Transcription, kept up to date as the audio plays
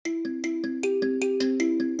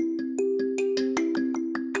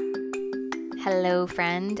Hello,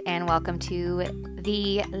 friend, and welcome to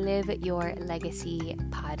the Live Your Legacy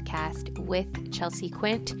podcast with Chelsea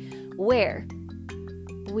Quint, where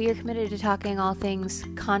we are committed to talking all things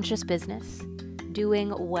conscious business,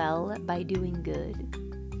 doing well by doing good,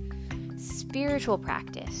 spiritual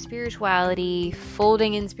practice, spirituality,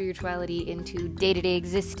 folding in spirituality into day-to-day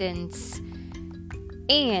existence,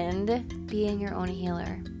 and being your own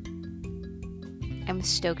healer. I'm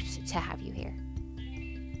stoked to have you here.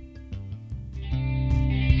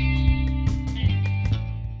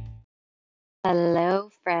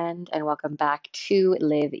 Hello, friend, and welcome back to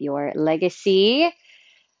Live Your Legacy.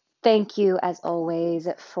 Thank you, as always,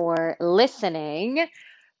 for listening.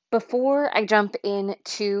 Before I jump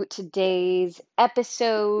into today's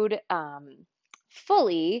episode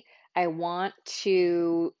fully, I want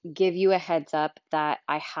to give you a heads up that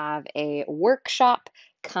I have a workshop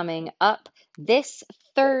coming up this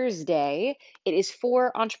Thursday. It is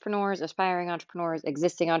for entrepreneurs, aspiring entrepreneurs,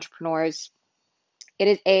 existing entrepreneurs. It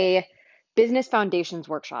is a business foundations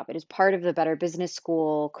workshop. It is part of the Better Business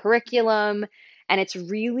School curriculum, and it's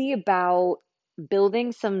really about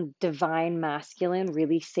building some divine masculine,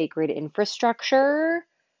 really sacred infrastructure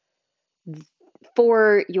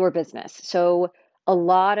for your business. So a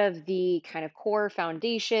lot of the kind of core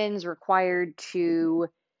foundations required to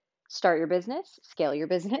start your business, scale your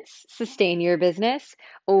business, sustain your business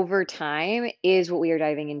over time is what we are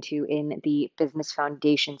diving into in the business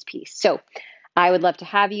foundations piece. So I would love to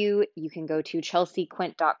have you. You can go to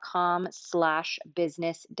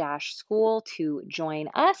chelseaquint.com/business-school to join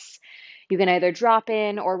us. You can either drop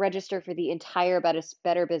in or register for the entire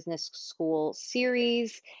Better Business School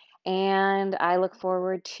series. And I look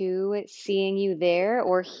forward to seeing you there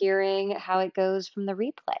or hearing how it goes from the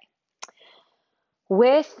replay.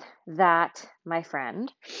 With that, my friend,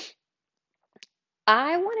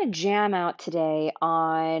 I want to jam out today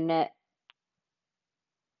on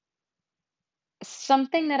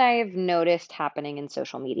something that I have noticed happening in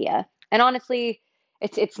social media. And honestly,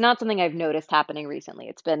 it's not something I've noticed happening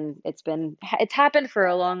recently. It's happened for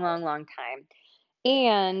a long, long, long time.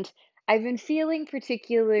 And I've been feeling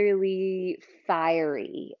particularly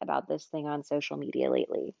fiery about this thing on social media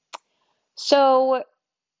lately. So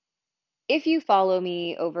if you follow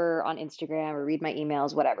me over on Instagram or read my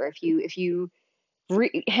emails, whatever, if you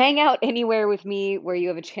hang out anywhere with me where you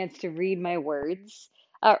have a chance to read my words,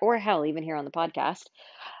 or hell, even here on the podcast,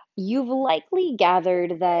 you've likely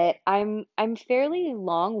gathered that I'm fairly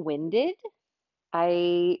long-winded.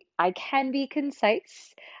 I can be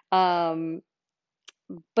concise, um,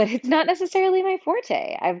 but it's not necessarily my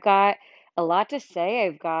forte. I've got a lot to say.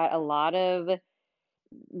 I've got a lot of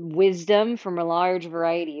wisdom from a large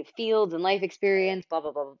variety of fields and life experience, blah,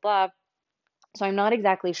 blah, blah, blah, blah. So I'm not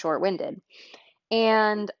exactly short-winded.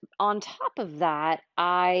 And on top of that,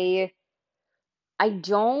 I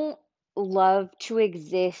don't love to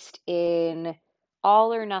exist in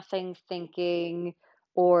all or nothing thinking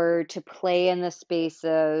or to play in the space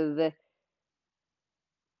of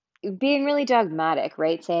being really dogmatic,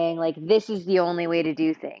 right? Saying like this is the only way to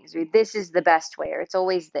do things, or this is the best way, or it's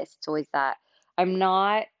always this, it's always that. I'm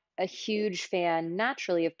not a huge fan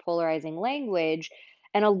naturally of polarizing language,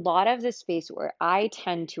 and a lot of the space where I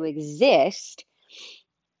tend to exist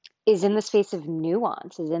is in the space of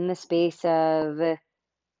nuance, is in the space of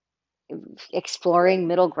exploring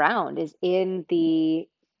middle ground, is in the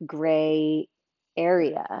gray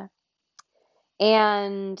area.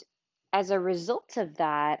 And as a result of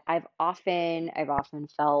that, I've often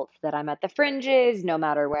felt that I'm at the fringes, no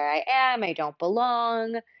matter where I am, I don't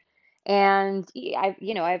belong. And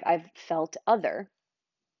I've felt other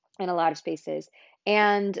in a lot of spaces.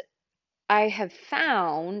 And I've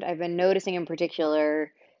been noticing in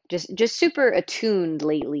particular, just super attuned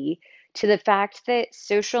lately to the fact that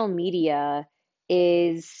social media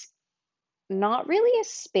is not really a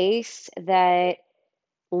space that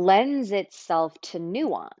lends itself to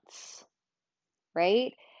nuance,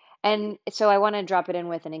 right? And so I want to drop it in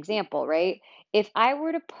with an example, right? If I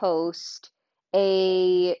were to post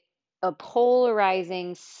a a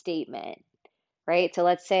polarizing statement, right? So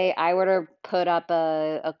let's say I were to put up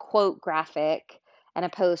a quote graphic and a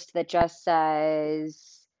post that just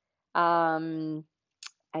says, um,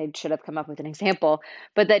 I should have come up with an example,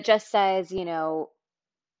 but that just says,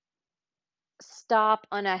 stop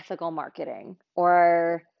unethical marketing,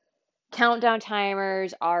 or countdown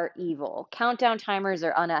timers are evil, countdown timers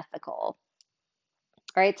are unethical,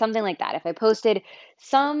 right? Something like that. If I posted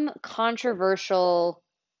some controversial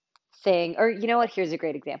thing, or you know what? Here's a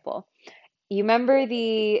great example. You remember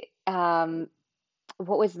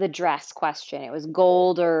what was the dress question? It was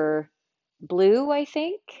gold or blue, I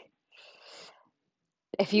think.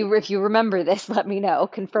 If you remember this, let me know.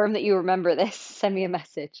 Confirm that you remember this. Send me a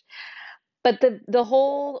message. But the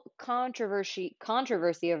whole controversy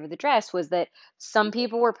over the dress was that some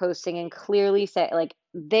people were posting and clearly say, like,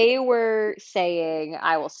 they were saying,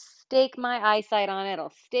 I will stake my eyesight on it,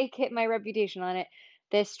 I'll stake it my reputation on it.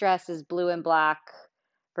 This dress is blue and black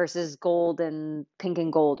versus gold and pink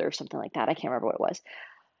and gold or something like that. I can't remember what it was.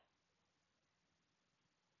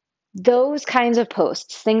 Those kinds of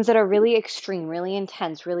posts, things that are really extreme, really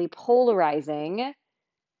intense, really polarizing,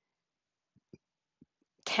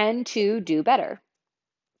 tend to do better.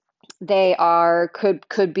 They are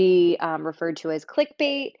could be referred to as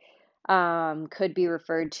clickbait, could be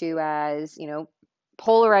referred to as,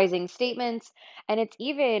 polarizing statements. And it's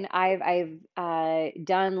even I've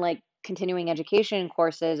done like continuing education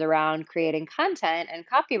courses around creating content and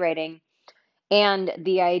copywriting. And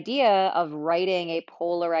the idea of writing a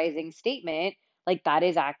polarizing statement, like that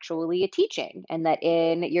is actually a teaching, and that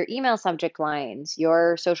in your email subject lines,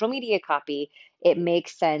 your social media copy, it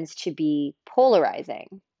makes sense to be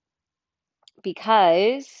polarizing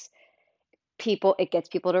because it gets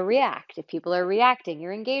people to react. If people are reacting,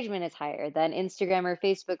 your engagement is higher. Then Instagram or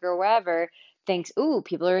Facebook or wherever thinks, ooh,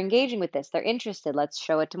 people are engaging with this, they're interested, let's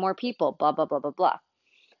show it to more people, blah blah blah blah blah.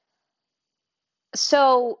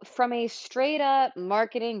 So from a straight up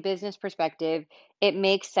marketing business perspective, it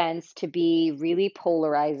makes sense to be really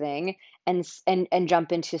polarizing and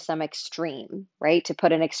jump into some extreme, right? To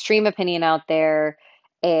put an extreme opinion out there,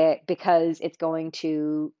 because it's going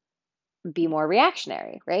to be more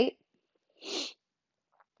reactionary, right?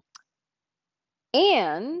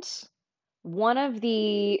 And one of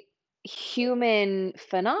the human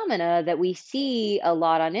phenomena that we see a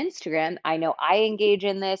lot on Instagram, I know I engage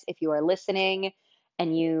in this. If you are listening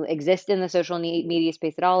and you exist in the social media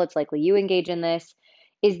space at all, it's likely you engage in this,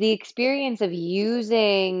 is the experience of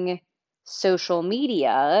using social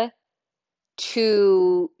media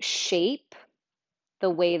to shape the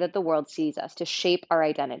way that the world sees us, to shape our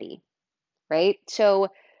identity, right? So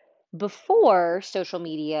before social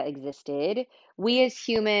media existed, we as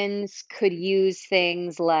humans could use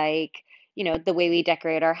things like, the way we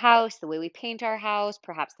decorate our house, the way we paint our house,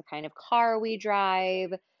 perhaps the kind of car we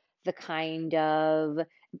drive, the kind of,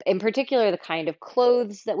 in particular, the kind of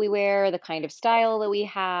clothes that we wear, the kind of style that we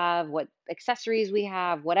have, what accessories we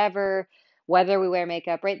have, whatever, whether we wear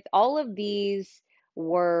makeup, right? All of these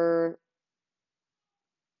were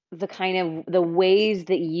the ways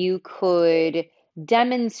that you could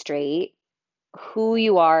demonstrate who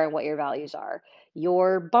you are and what your values are,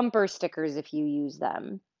 your bumper stickers if you use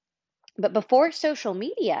them. But before social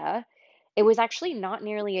media, it was actually not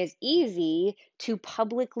nearly as easy to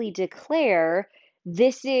publicly declare,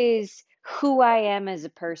 this is who I am as a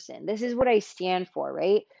person. This is what I stand for,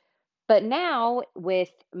 right? But now, with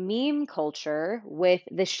meme culture, with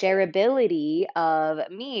the shareability of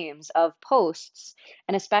memes, of posts,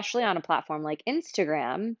 and especially on a platform like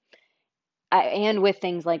Instagram, and with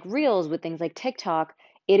things like Reels, with things like TikTok,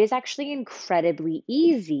 it is actually incredibly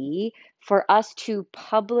easy for us to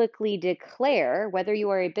publicly declare, whether you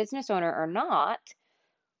are a business owner or not,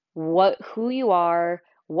 who you are,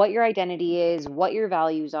 what your identity is, what your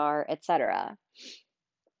values are, etc.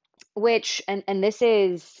 Which and this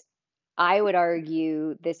is, I would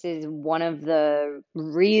argue, this is one of the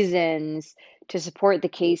reasons to support the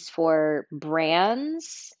case for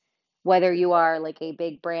brands, whether you are like a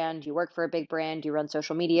big brand, you work for a big brand, you run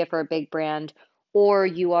social media for a big brand, or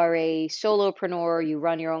you are a solopreneur, you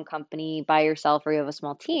run your own company by yourself, or you have a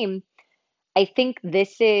small team. I think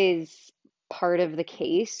this is part of the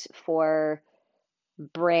case for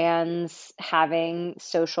brands having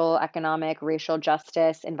social, economic, racial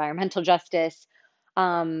justice, environmental justice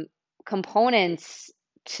um, components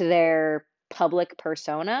to their public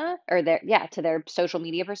persona, or to their social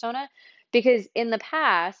media persona. Because in the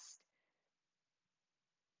past,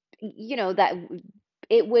 that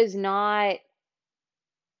it was not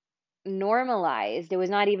normalized, it was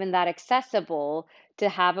not even that accessible to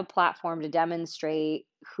have a platform to demonstrate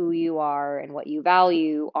who you are and what you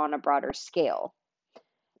value on a broader scale.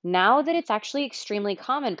 Now that it's actually extremely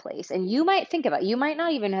commonplace, and you might think about, you might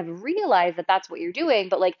not even have realized that that's what you're doing,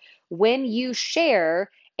 but like when you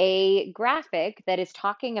share a graphic that is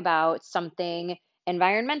talking about something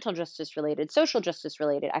environmental justice related, social justice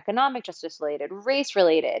related, economic justice related, race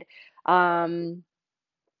related, um,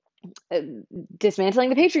 uh, dismantling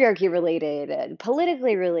the patriarchy related,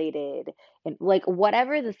 politically related, and like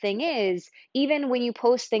whatever the thing is, even when you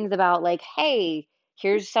post things about like, hey,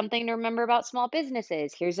 here's something to remember about small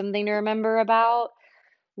businesses, here's something to remember about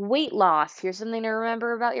weight loss, here's something to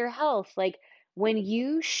remember about your health. Like when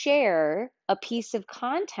you share a piece of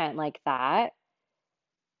content like that,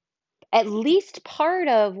 at least part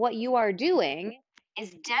of what you are doing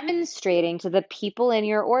is demonstrating to the people in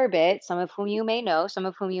your orbit, some of whom you may know, some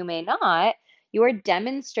of whom you may not, you are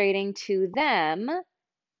demonstrating to them,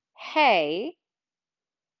 hey,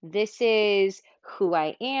 this is who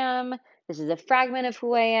I am. This is a fragment of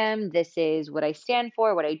who I am. This is what I stand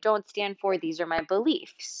for, what I don't stand for. These are my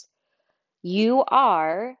beliefs. You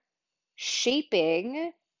are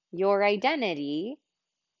shaping your identity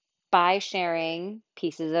by sharing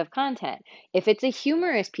pieces of content. If it's a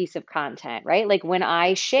humorous piece of content, right? Like when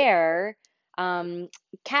I share um,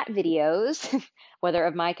 cat videos, whether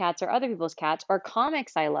of my cats or other people's cats, or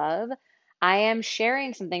comics I love, I am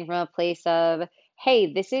sharing something from a place of,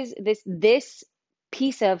 hey, this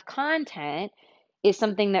piece of content is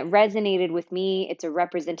something that resonated with me. It's a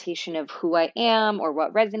representation of who I am or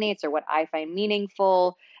what resonates or what I find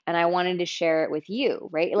meaningful, and I wanted to share it with you,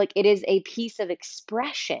 right? Like it is a piece of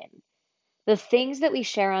expression. The things that we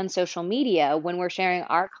share on social media when we're sharing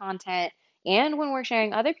our content and when we're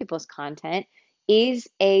sharing other people's content is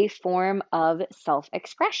a form of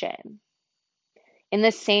self-expression. In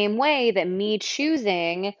the same way that me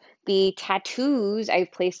choosing the tattoos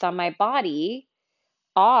I've placed on my body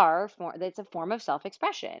that's a form of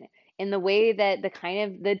self-expression. In the way that the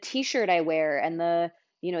kind of the t-shirt I wear and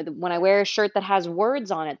when I wear a shirt that has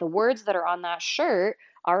words on it, the words that are on that shirt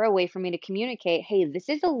are a way for me to communicate, hey, this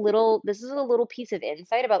is a little piece of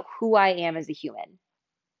insight about who I am as a human.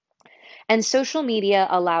 And social media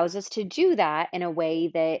allows us to do that in a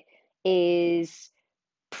way that is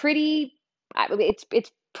pretty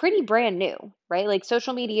it's pretty brand new, right? Like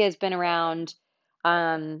social media has been around.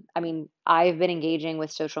 I've been engaging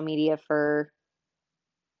with social media for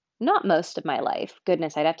not most of my life.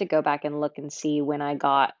 Goodness, I'd have to go back and look and see when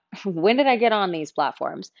did I get on these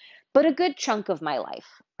platforms? But a good chunk of my life,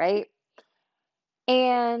 right?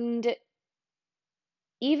 And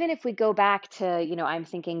even if we go back to, I'm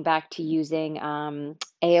thinking back to using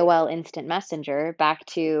AOL Instant Messenger, back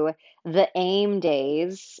to the AIM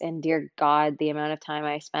days, and dear God, the amount of time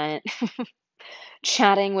I spent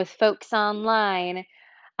chatting with folks online.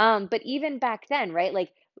 But even back then, right?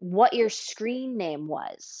 Like what your screen name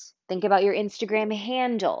was. Think about your Instagram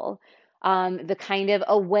handle, the kind of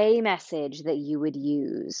away message that you would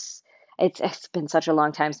use. It's been such a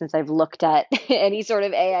long time since I've looked at any sort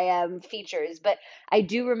of AIM features, but I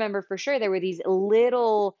do remember for sure there were these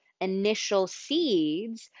little initial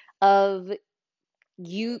seeds of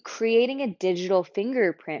you creating a digital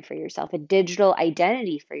fingerprint for yourself, a digital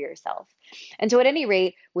identity for yourself. And so, at any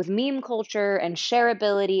rate, with meme culture and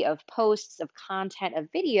shareability of posts, of content, of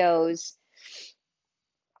videos,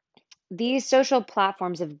 these social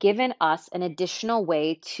platforms have given us an additional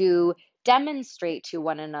way to demonstrate to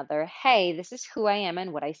one another, hey, this is who I am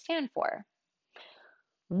and what I stand for,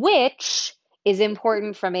 which is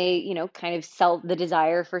important from a, kind of the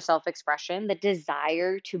desire for self-expression, the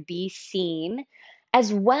desire to be seen,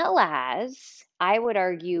 as well as, I would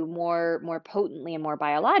argue more potently and more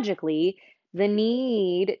biologically, the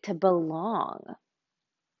need to belong,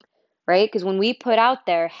 right? Because when we put out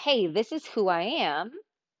there, hey, this is who I am,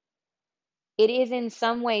 it is in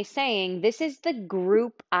some way saying, this is the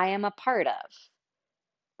group I am a part of.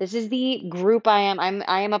 This is the group I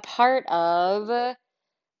am a part of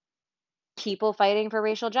people fighting for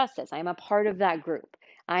racial justice. I am a part of that group.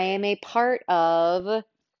 I am a part of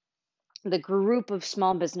the group of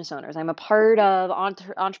small business owners. I'm a part of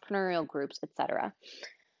entrepreneurial groups, etc.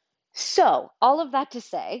 So, all of that to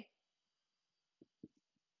say,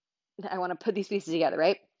 I want to put these pieces together,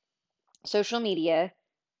 right? Social media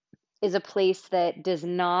is a place that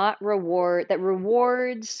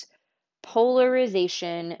rewards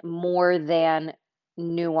polarization more than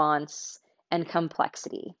nuance and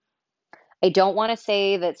complexity. I don't want to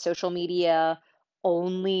say that social media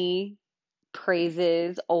only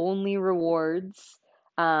praises, only rewards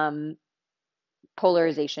um,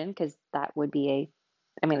 polarization, because that would be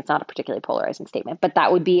it's not a particularly polarizing statement, but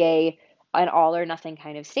that would be an all or nothing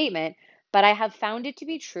kind of statement. But I have found it to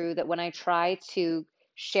be true that when I try to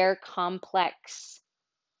share complex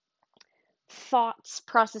thoughts,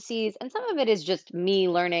 processes, and some of it is just me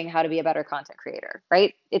learning how to be a better content creator,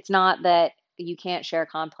 right? It's not that you can't share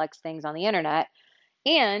complex things on the internet.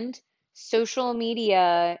 And social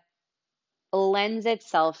media lends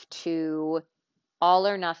itself to all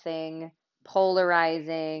or nothing,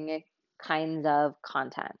 polarizing kinds of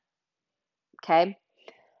content. Okay.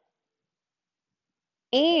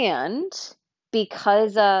 And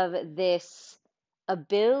because of this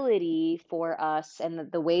ability for us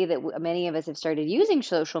and the way that many of us have started using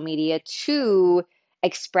social media to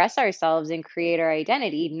express ourselves and create our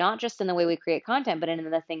identity, not just in the way we create content, but in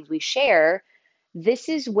the things we share, this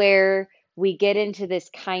is where we get into this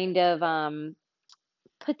kind of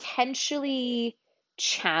potentially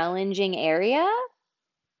challenging area.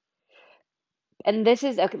 And this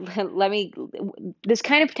is this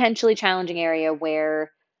kind of potentially challenging area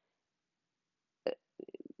where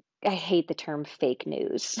I hate the term fake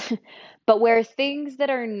news, but where things that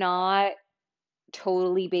are not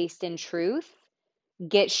totally based in truth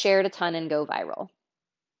get shared a ton and go viral.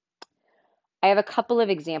 I have a couple of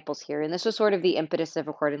examples here, and this was sort of the impetus of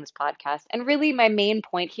recording this podcast. And really, my main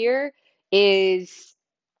point here is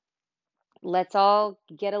let's all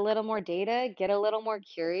get a little more data, get a little more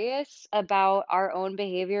curious about our own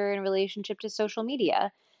behavior in relationship to social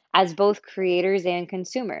media as both creators and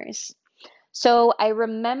consumers. So I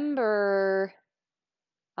remember,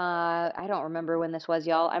 I don't remember when this was,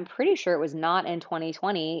 y'all. I'm pretty sure it was not in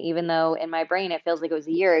 2020, even though in my brain it feels like it was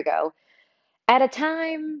a year ago. At a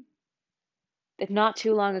time, if not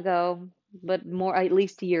too long ago, but more, at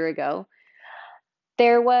least a year ago,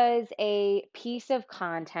 there was a piece of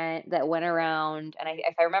content that went around, and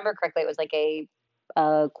if I remember correctly, it was like a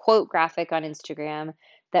quote graphic on Instagram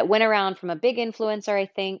that went around from a big influencer, I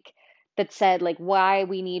think, that said like why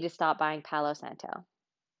we need to stop buying Palo Santo.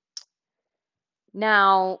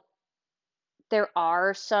 Now, there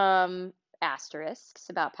are some asterisks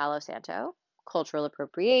about Palo Santo, cultural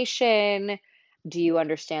appropriation. Do you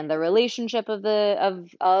understand the relationship of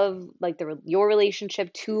like your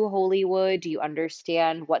relationship to Hollywood? Do you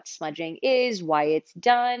understand what smudging is, why it's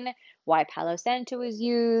done, why Palo Santo is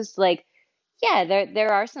used? Like, yeah,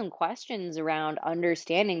 there are some questions around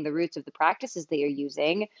understanding the roots of the practices that you're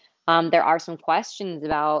using. There are some questions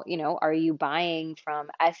about, are you buying from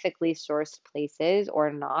ethically sourced places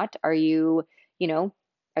or not? You know,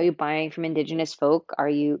 are you buying from indigenous folk? Are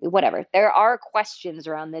you whatever? There are questions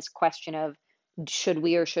around this question of should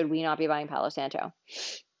we or should we not be buying Palo Santo?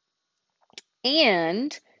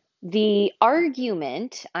 And the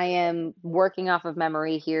argument, I am working off of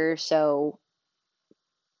memory here, so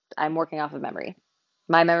I'm working off of memory.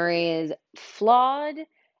 My memory is flawed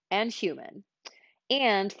and human.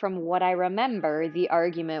 And from what I remember, the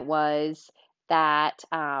argument was that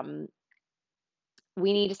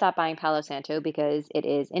we need to stop buying Palo Santo because it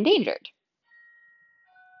is endangered.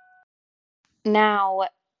 Now,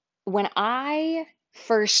 when I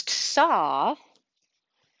first saw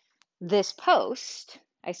this post,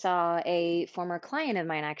 I saw a former client of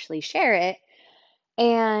mine actually share it,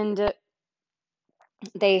 and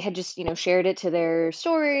they had just, shared it to their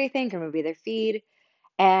story, I think, or maybe their feed.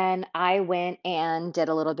 And I went and did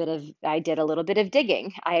a little bit of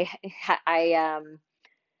digging. I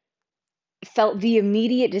felt the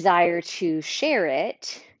immediate desire to share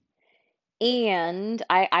it. And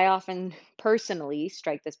I often personally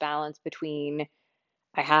strike this balance between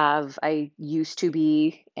I used to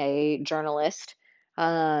be a journalist.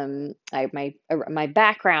 My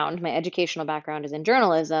background, my educational background is in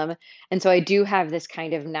journalism, and so I do have this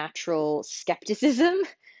kind of natural skepticism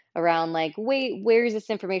around like, wait, where is this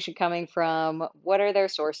information coming from? What are their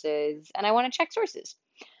sources? And I want to check sources.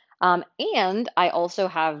 And I also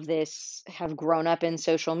have grown up in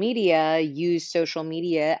social media, use social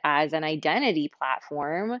media as an identity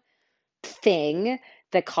platform thing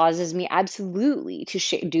that causes me absolutely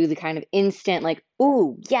to do the kind of instant, like,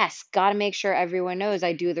 oh, yes, got to make sure everyone knows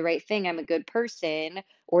I do the right thing. I'm a good person,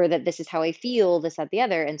 or that this is how I feel, this, that, the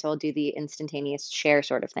other. And so I'll do the instantaneous share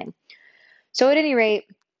sort of thing. So at any rate,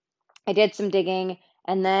 I did some digging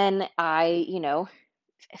and then I,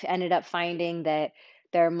 ended up finding that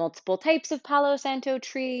there are multiple types of Palo Santo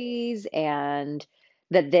trees and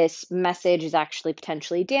that this message is actually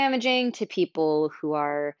potentially damaging to people who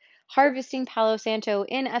are harvesting Palo Santo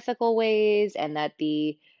in ethical ways, and that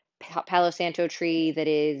the Palo Santo tree that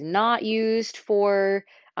is not used for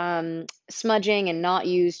smudging and not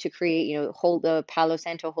used to create, hold the Palo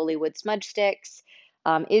Santo Hollywood smudge sticks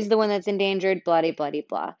is the one that's endangered, blah, blah, blah,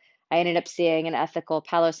 blah. I ended up seeing an ethical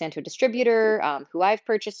Palo Santo distributor who I've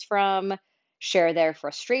purchased from share their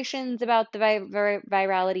frustrations about the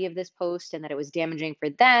virality of this post and that it was damaging for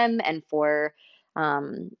them and for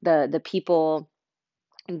the people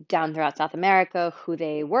down throughout South America who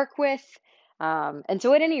they work with. And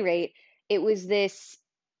so, at any rate, it was this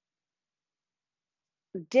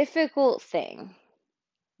difficult thing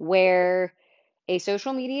where a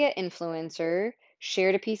social media influencer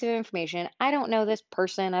shared a piece of information. I don't know this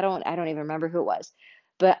person. I don't even remember who it was.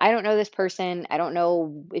 But I don't know this person. I don't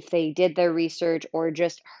know if they did their research or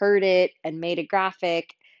just heard it and made a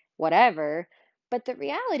graphic, whatever. But the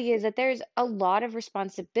reality is that there's a lot of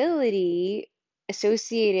responsibility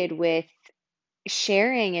associated with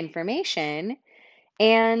sharing information.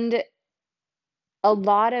 And a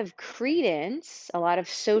lot of credence, a lot of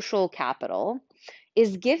social capital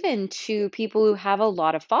is given to people who have a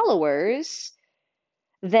lot of followers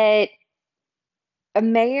that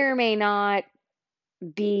may or may not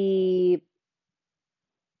be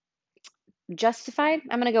justified.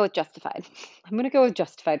 I'm going to go with justified. I'm going to go with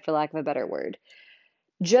justified for lack of a better word.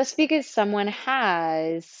 Just because someone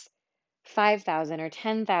has 5,000 or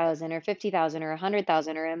 10,000 or 50,000 or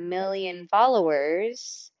 100,000 or a million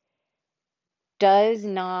followers does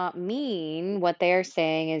not mean what they are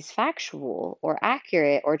saying is factual or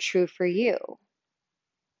accurate or true for you.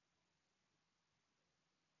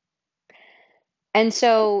 And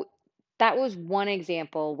so that was one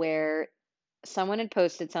example where someone had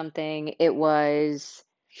posted something. It was,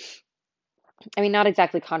 I mean, not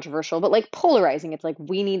exactly controversial, but like polarizing. It's like,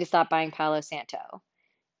 we need to stop buying Palo Santo.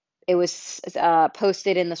 It was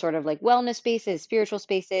posted in the sort of like wellness spaces, spiritual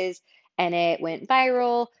spaces, and it went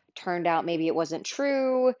viral. Turned out maybe it wasn't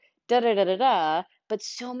true, da da da da da. But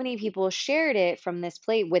so many people shared it from this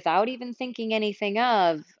plate without even thinking anything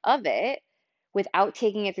of it, without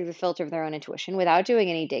taking it through the filter of their own intuition, without doing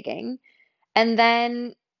any digging. And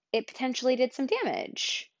then it potentially did some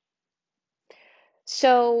damage.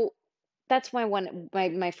 So that's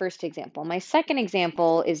my first example. My second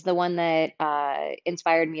example is the one that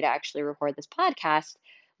inspired me to actually record this podcast,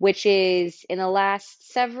 which is in the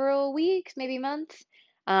last several weeks, maybe months.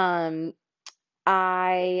 Um,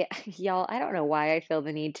 y'all, I don't know why I feel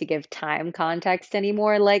the need to give time context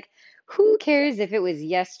anymore. Like, who cares if it was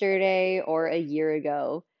yesterday or a year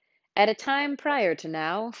ago? At a time prior to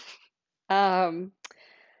now, um,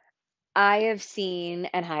 I have seen,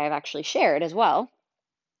 and I have actually shared as well.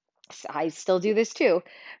 I still do this too,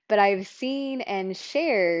 but I've seen and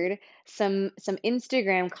shared some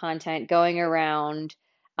Instagram content going around,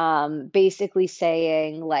 basically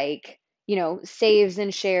saying like, saves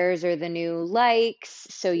and shares are the new likes,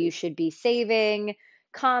 so you should be saving.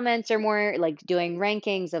 Comments are more like doing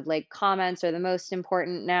rankings of like comments are the most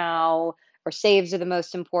important now, or saves are the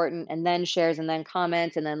most important, and then shares and then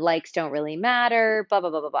comments, and then likes don't really matter, blah,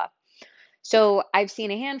 blah, blah, blah, blah. So I've seen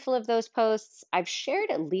a handful of those posts. I've shared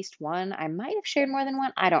at least one. I might have shared more than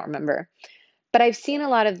one. I don't remember. But I've seen a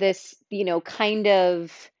lot of this, kind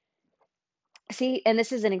of see, and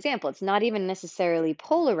this is an example. It's not even necessarily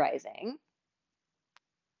polarizing,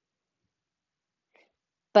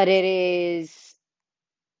 but it is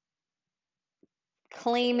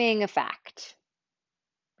claiming a fact,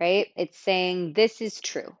 right? It's saying this is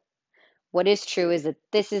true. What is true is that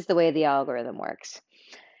this is the way the algorithm works.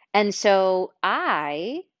 And so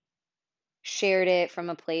I shared it from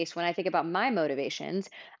a place when I think about my motivations.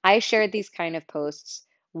 I shared these kind of posts,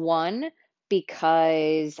 one,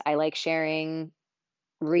 because I like sharing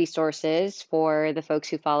resources for the folks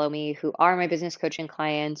who follow me who are my business coaching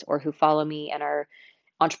clients or who follow me and are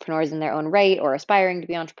entrepreneurs in their own right or aspiring to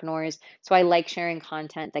be entrepreneurs. So I like sharing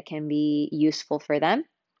content that can be useful for them.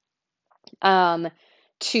 Um,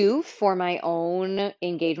 Two, for my own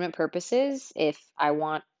engagement purposes, if I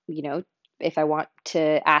want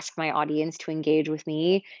to ask my audience to engage with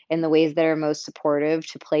me in the ways that are most supportive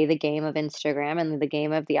to play the game of Instagram and the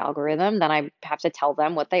game of the algorithm, then I have to tell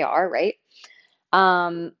them what they are, right?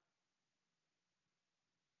 Um,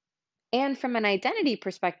 and from an identity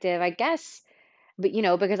perspective, I guess, but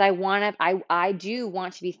because I do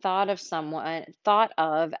want to be thought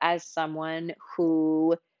of as someone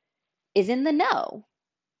who is in the know.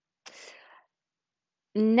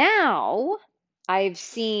 Now, I've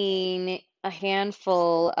seen a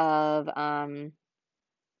handful of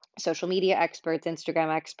social media experts,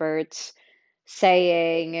 Instagram experts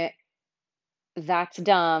saying that's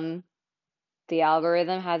dumb. The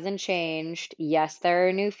algorithm hasn't changed. Yes, there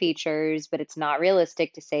are new features, but it's not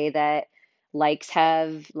realistic to say that likes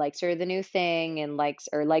are the new thing and likes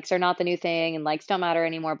are not the new thing and likes don't matter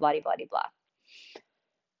anymore, blah blah blah blah.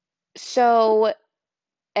 So,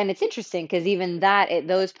 and it's interesting because even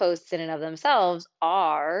those posts in and of themselves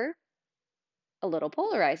are a little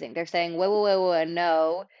polarizing. They're saying, whoa, whoa, whoa, whoa,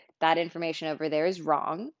 no, that information over there is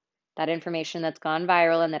wrong. That information that's gone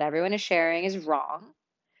viral and that everyone is sharing is wrong.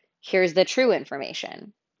 Here's the true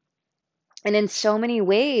information. And in so many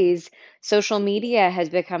ways, social media has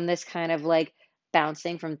become this kind of like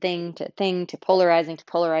bouncing from thing to polarizing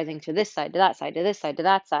to this side, to that side, to this side, to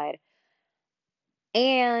that side.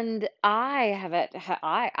 And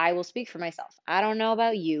I will speak for myself. I don't know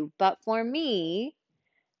about you, but for me,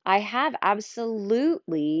 I have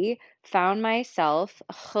absolutely found myself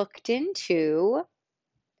hooked into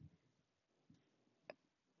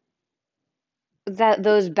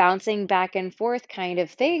those bouncing back and forth kind of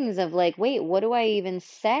things of like, wait, what do I even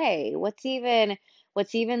say?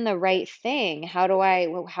 what's even the right thing? How do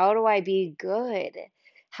I be good?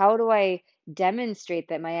 How do I demonstrate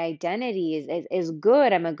that my identity is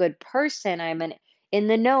good? I'm a good person. I'm an in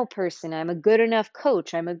the know person. I'm a good enough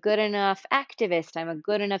coach. I'm a good enough activist. I'm a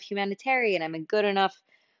good enough humanitarian. I'm a good enough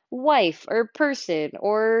wife or person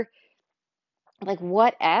or like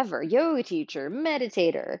whatever, yoga teacher,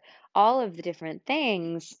 meditator, all of the different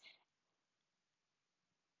things.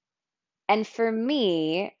 And for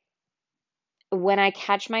me, when I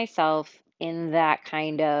catch myself in that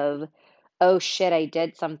kind of, oh shit, I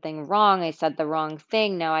did something wrong, I said the wrong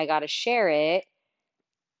thing, now I gotta share it,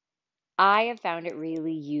 I have found it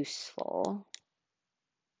really useful.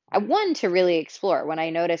 One, to really explore when I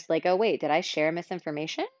notice, like, oh wait, did I share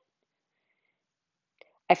misinformation?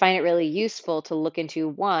 I find it really useful to look into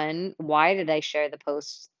one, why did I share the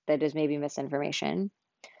post that is maybe misinformation?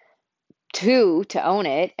 Two, to own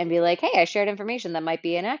it and be like, hey, I shared information that might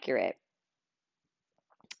be inaccurate.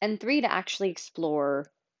 And three, to actually explore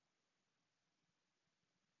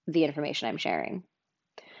the information I'm sharing.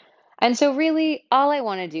 And so, really, all I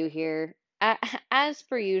want to do here, as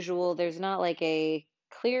per usual, there's not like a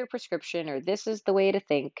clear prescription or this is the way to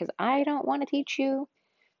think, because I don't want to teach you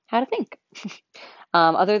how to think,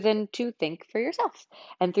 other than to think for yourself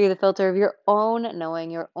and through the filter of your own knowing,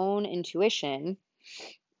 your own intuition,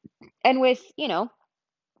 and with,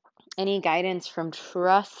 any guidance from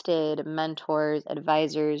trusted mentors,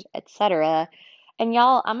 advisors, etc. And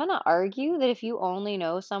y'all, I'm gonna argue that if you only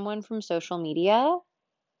know someone from social media,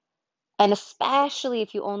 and especially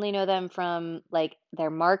if you only know them from like their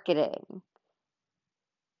marketing,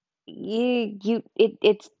 it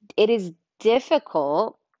is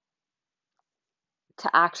difficult to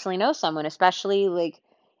actually know someone, especially like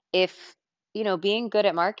if, being good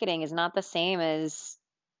at marketing is not the same as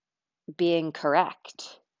being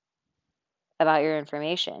correct about your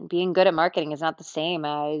information. Being good at marketing is not the same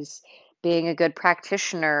as being a good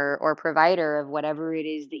practitioner or provider of whatever it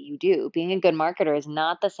is that you do. Being a good marketer is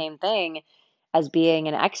not the same thing as being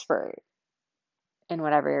an expert in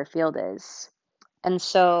whatever your field is. And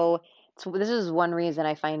so this is one reason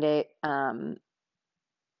I find it, I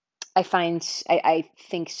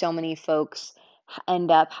think so many folks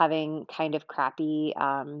end up having kind of crappy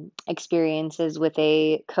experiences with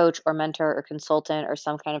a coach or mentor or consultant or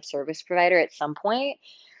some kind of service provider at some point,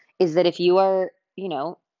 is that if you are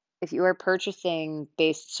purchasing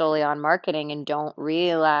based solely on marketing and don't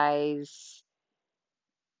realize,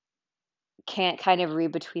 can't kind of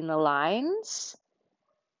read between the lines,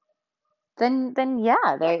 then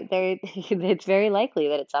yeah, there it's very likely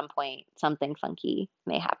that at some point something funky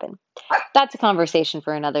may happen. That's a conversation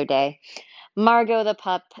for another day. Margot the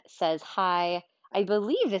pup says hi. I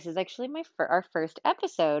believe this is actually our first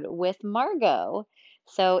episode with Margot.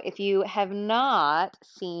 So if you have not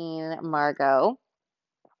seen Margot,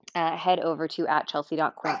 head over to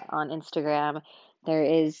 @chelsea.quint on Instagram. There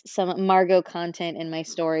is some Margot content in my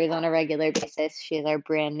stories on a regular basis. She is our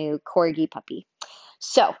brand new corgi puppy.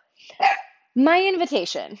 So my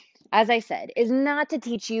invitation, as I said, is not to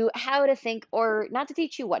teach you how to think or not to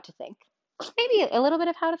teach you what to think. Maybe a little bit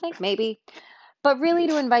of how to think, maybe, but really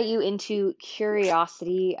to invite you into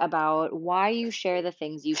curiosity about why you share the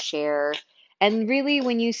things you share. And really,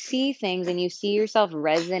 when you see things and you see yourself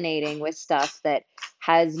resonating with stuff that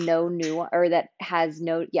has no new or that has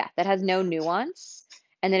no nuance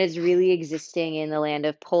and that is really existing in the land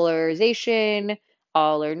of polarization,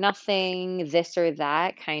 all or nothing, this or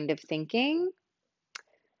that kind of thinking,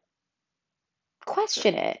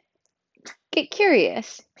 question it, get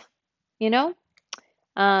curious, you know?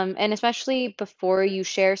 And especially before you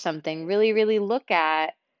share something, really, really look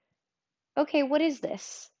at, okay, what is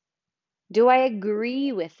this? Do I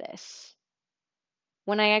agree with this?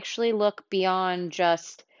 When I actually look beyond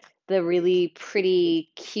just the really pretty,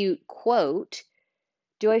 cute quote,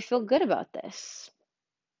 do I feel good about this?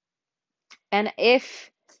 And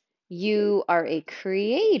if you are a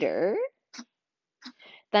creator,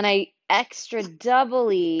 then I extra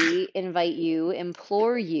doubly invite you,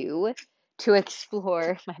 implore you to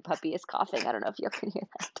explore. My puppy is coughing. I don't know if you can hear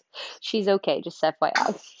that. She's okay, just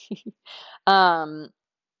FYI. Um,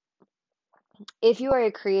 if you are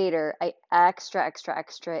a creator, I extra, extra,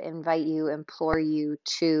 extra invite you, implore you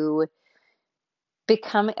to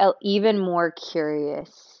become even more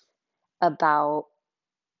curious about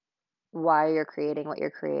why you're creating what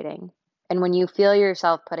you're creating. And when you feel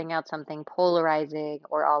yourself putting out something polarizing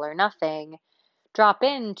or all or nothing, drop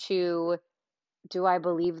into, do I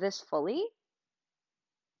believe this fully?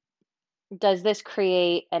 Does this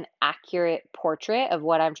create an accurate portrait of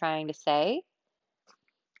what I'm trying to say?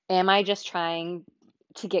 Am I just trying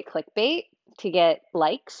to get clickbait, to get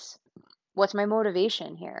likes? What's my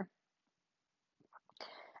motivation here?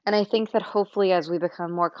 And I think that hopefully as we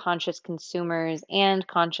become more conscious consumers and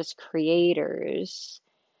conscious creators,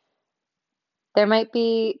 there might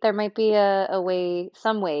be a way,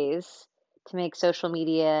 some ways to make social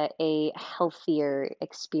media a healthier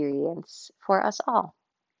experience for us all.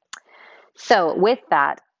 So, with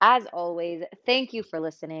that, as always, thank you for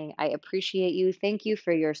listening. I appreciate you. Thank you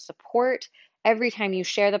for your support. Every time you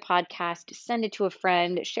share the podcast, send it to a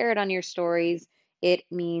friend, share it on your stories. It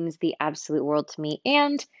means the absolute world to me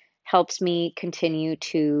and helps me continue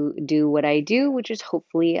to do what I do, which is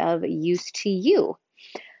hopefully of use to you.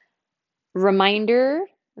 Reminder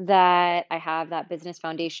that I have that Business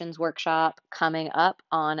Foundations workshop coming up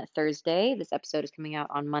on Thursday. This episode is coming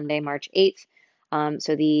out on Monday, March 8th.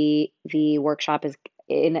 So the workshop is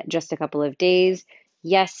in just a couple of days.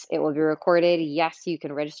 Yes, it will be recorded. Yes, you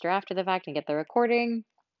can register after the fact and get the recording.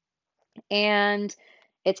 And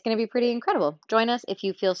it's going to be pretty incredible. Join us if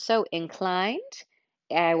you feel so inclined.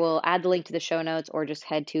 I will add the link to the show notes or just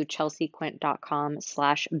head to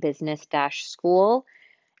chelseaquint.com/business-school.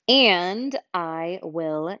 And I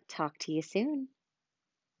will talk to you soon.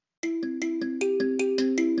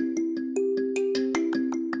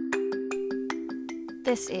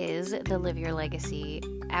 This is the Live Your Legacy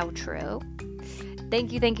outro.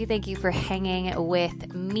 Thank you for hanging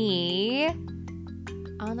with me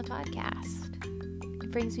on the podcast.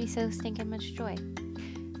 It brings me so stinking much joy.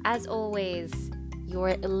 As always,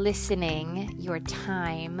 your listening, your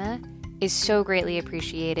time is so greatly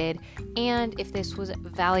appreciated. And if this was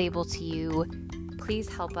valuable to you, please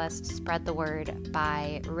help us spread the word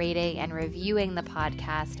by rating and reviewing the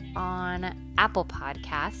podcast on Apple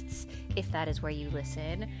Podcasts, if that is where you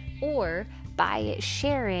listen, or by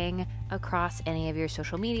sharing across any of your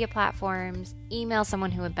social media platforms. Email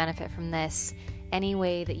someone who would benefit from this. Any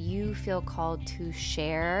way that you feel called to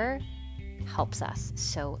share helps us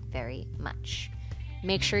so very much.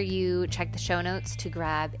 Make sure you check the show notes to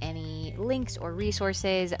grab any links or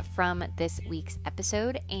resources from this week's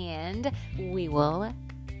episode, and we will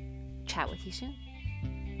chat with you soon.